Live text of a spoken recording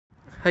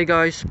Hey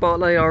guys,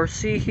 Spotlight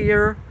RC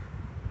here.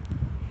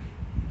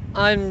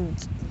 I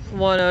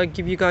wanna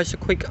give you guys a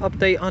quick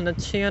update on the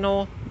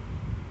channel.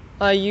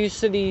 I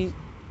usually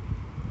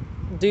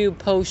do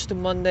post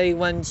Monday,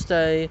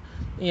 Wednesday,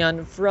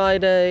 and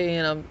Friday,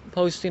 and I'm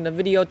posting a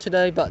video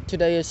today, but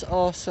today is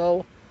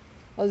also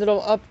a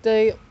little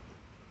update.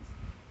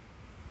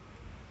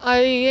 I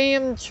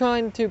am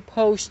trying to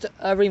post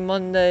every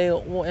Monday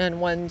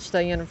and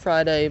Wednesday and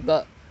Friday,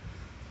 but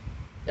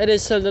it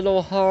is a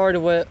little hard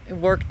with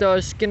work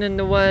does get in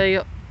the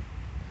way,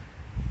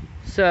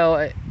 so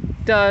it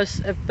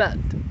does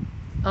affect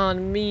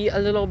on me a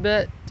little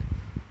bit.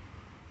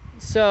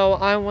 So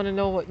I want to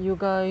know what you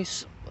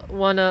guys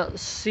want to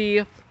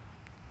see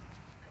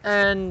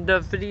and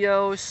the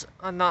videos.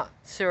 I'm not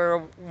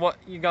sure what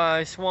you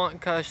guys want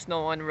because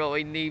no one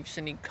really leaves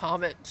any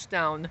comments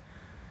down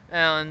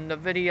in the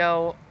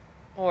video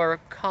or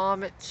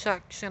comment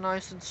section, I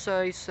should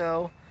say.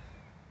 So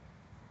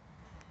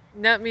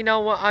let me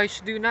know what I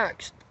should do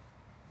next.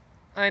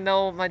 I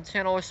know my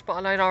channel is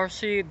Spotlight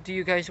RC. Do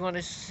you guys want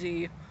to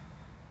see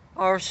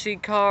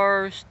RC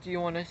cars? Do you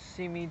want to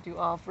see me do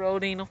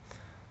off-roading?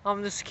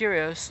 I'm just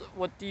curious,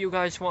 what do you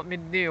guys want me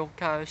to do?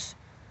 Cause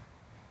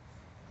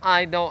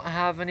I don't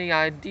have any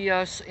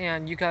ideas,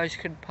 and you guys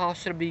could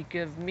possibly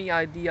give me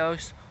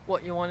ideas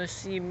what you want to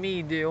see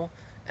me do,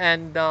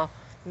 and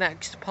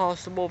next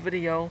possible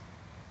video.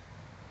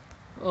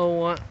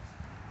 Oh,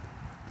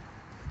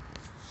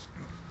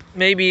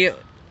 maybe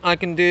I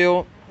can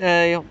do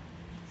a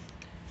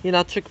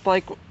electric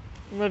bike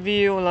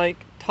review, like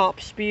top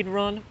speed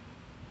run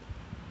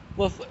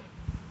with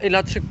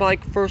electric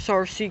bike first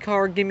RC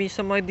car. Give me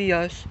some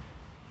ideas.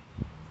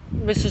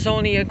 This is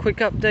only a quick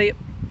update.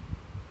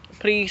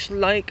 Please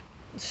like,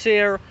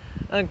 share,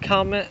 and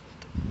comment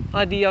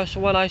ideas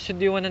what I should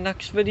do in the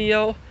next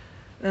video.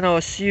 And I'll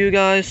see you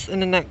guys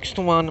in the next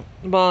one.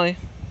 Bye.